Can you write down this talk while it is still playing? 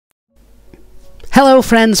Hello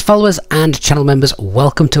friends, followers and channel members,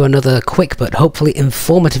 welcome to another quick but hopefully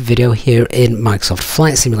informative video here in Microsoft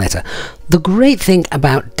Flight Simulator. The great thing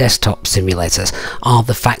about desktop simulators are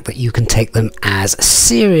the fact that you can take them as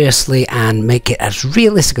seriously and make it as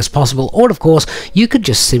realistic as possible, or of course you could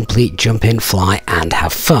just simply jump in, fly and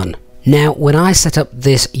have fun. Now, when I set up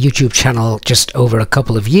this YouTube channel just over a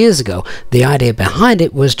couple of years ago, the idea behind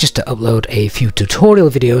it was just to upload a few tutorial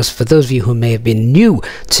videos for those of you who may have been new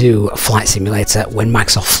to Flight Simulator when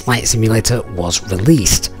Microsoft Flight Simulator was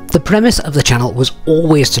released. The premise of the channel was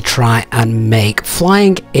always to try and make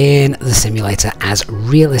flying in the simulator as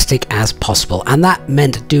realistic as possible, and that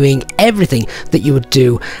meant doing everything that you would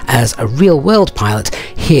do as a real-world pilot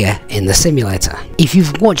here in the simulator. If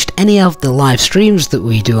you've watched any of the live streams that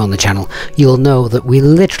we do on the channel, you'll know that we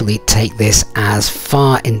literally take this as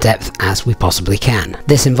far in depth as we possibly can.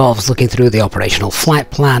 This involves looking through the operational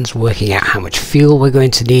flight plans, working out how much fuel we're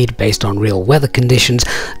going to need based on real weather conditions,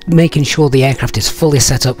 making sure the aircraft is fully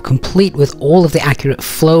set up, complete with all of the accurate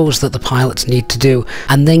flows that the pilots need to do,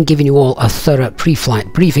 and then giving you all a thorough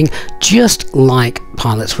pre-flight briefing, just like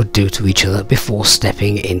pilots would do to each other before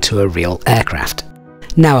stepping into a real aircraft.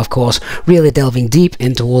 Now, of course, really delving deep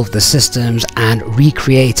into all of the systems and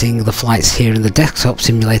recreating the flights here in the desktop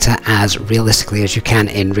simulator as realistically as you can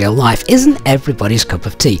in real life isn't everybody's cup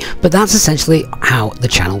of tea, but that's essentially how the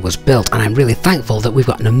channel was built, and I'm really thankful that we've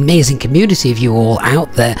got an amazing community of you all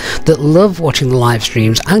out there that love watching the live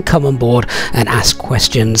streams and come on board and ask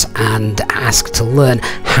questions and ask to learn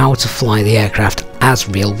how to fly the aircraft as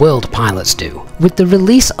real-world pilots do. With the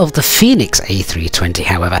release of the Phoenix A320,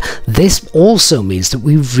 however, this also means that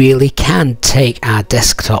we really can take our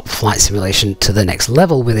desktop flight simulation to the next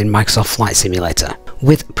level within Microsoft Flight Simulator.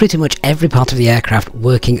 With pretty much every part of the aircraft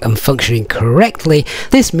working and functioning correctly,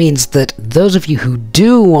 this means that those of you who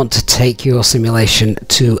do want to take your simulation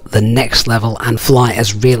to the next level and fly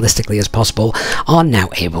as realistically as possible are now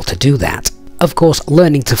able to do that. Of course,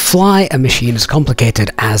 learning to fly a machine as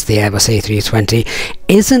complicated as the Airbus A320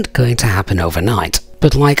 isn't going to happen overnight.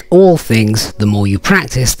 But like all things, the more you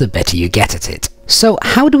practice, the better you get at it. So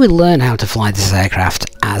how do we learn how to fly this aircraft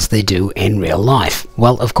as they do in real life?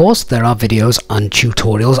 Well, of course, there are videos and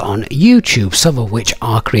tutorials on YouTube, some of which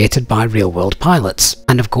are created by real-world pilots.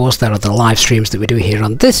 And of course, there are the live streams that we do here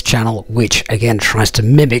on this channel, which again tries to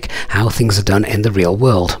mimic how things are done in the real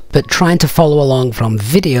world. But trying to follow along from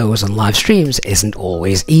videos and live streams isn't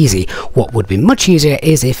always easy. What would be much easier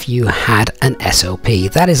is if you had an SOP,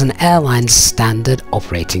 that is an airline's standard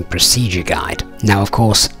operating procedure guide. Now, of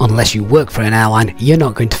course, unless you work for an airline, you're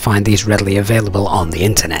not going to find these readily available on the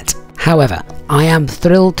internet. However, I am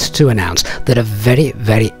thrilled to announce that a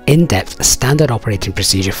very in-depth standard operating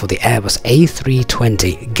procedure for the Airbus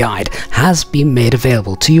A320 guide has been made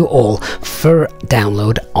available to you all for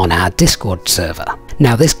download on our Discord server.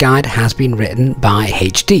 Now, this guide has been written by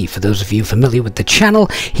HD. For those of you familiar with the channel,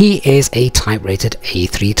 he is a type-rated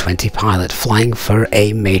A320 pilot flying for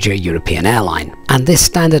a major European airline. And this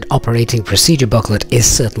standard operating procedure booklet is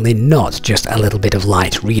certainly not just a little bit of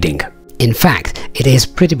light reading. In fact, it is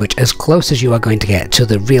pretty much as close as you are going to get to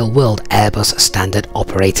the real-world Airbus Standard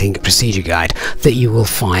Operating Procedure Guide that you will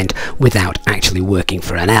find without actually working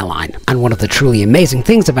for an airline. And one of the truly amazing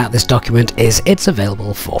things about this document is it's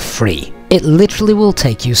available for free. It literally will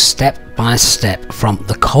take you step by step from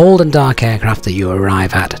the cold and dark aircraft that you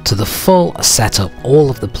arrive at to the full setup,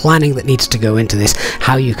 all of the planning that needs to go into this,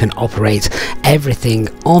 how you can operate everything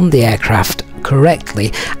on the aircraft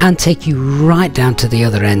correctly and take you right down to the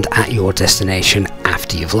other end at your destination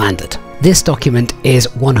after you've landed. This document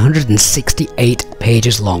is 168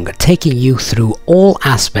 pages long, taking you through all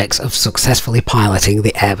aspects of successfully piloting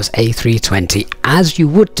the Airbus A320 as you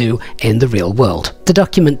would do in the real world. The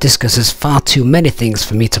document discusses far too many things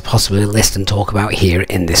for me to possibly list and talk about here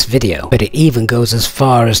in this video, but it even goes as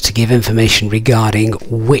far as to give information regarding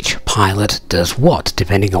which pilot does what,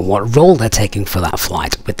 depending on what role they're taking for that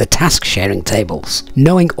flight, with the task sharing tables.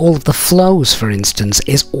 Knowing all of the flows, for instance,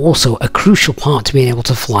 is also a crucial part to being able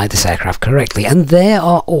to fly this aircraft correctly, and they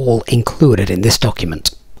are all included in this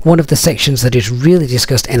document. One of the sections that is really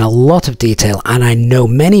discussed in a lot of detail, and I know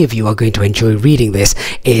many of you are going to enjoy reading this,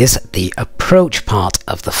 is the approach part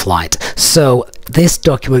of the flight. So this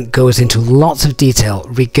document goes into lots of detail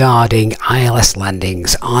regarding ILS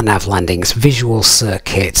landings, RNAV landings, visual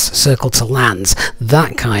circuits, circle to lands,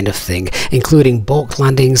 that kind of thing, including balk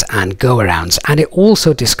landings and go-arounds, and it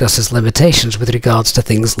also discusses limitations with regards to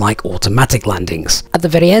things like automatic landings. At the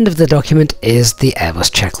very end of the document is the Airbus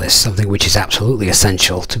checklist, something which is absolutely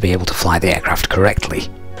essential to be able to fly the aircraft correctly.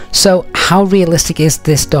 So how realistic is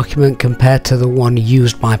this document compared to the one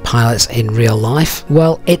used by pilots in real life?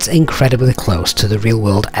 Well, it's incredibly close to the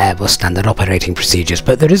real-world Airbus standard operating procedures,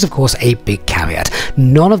 but there is of course a big caveat.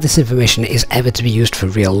 None of this information is ever to be used for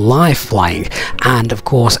real-life flying, and of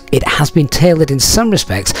course it has been tailored in some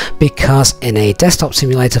respects because in a desktop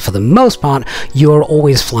simulator, for the most part, you're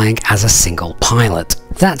always flying as a single pilot.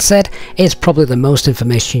 That said, it's probably the most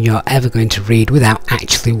information you're ever going to read without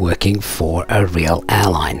actually working for a real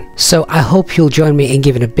airline. So I hope you'll join me in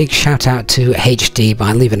giving a big shout out to HD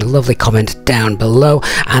by leaving a lovely comment down below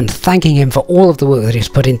and thanking him for all of the work that he's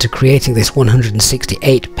put into creating this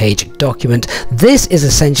 168-page document. This is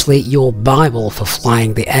essentially your Bible for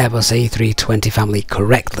flying the Airbus A320 family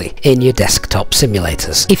correctly in your desktop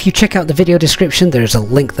simulators. If you check out the video description, there is a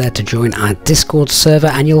link there to join our Discord server,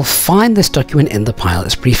 and you'll find this document in the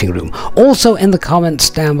pilot's briefing room. Also in the comments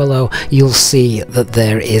down below, you'll see that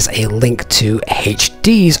there is a link to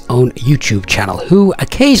HD's own YouTube channel, who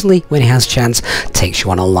occasionally, when he has chance, takes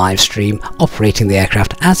you on a live stream operating the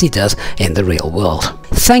aircraft as he does in the real world.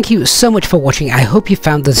 Thank you so much for watching. I hope you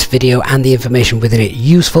found this video and the information within it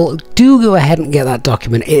useful. Do go ahead and get that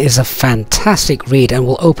document. It is a fantastic read and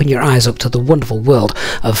will open your eyes up to the wonderful world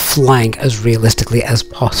of flying as realistically as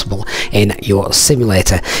possible in your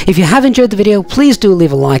simulator. If you have enjoyed the video, please do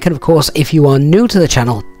leave a like, and of course, if you are new to the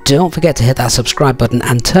channel, don't forget to hit that subscribe button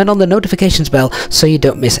and turn on the notifications bell so you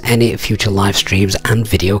don't miss any future live streams and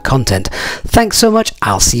video content. Thanks so much.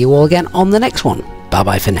 I'll see you all again on the next one. Bye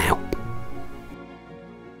bye for now.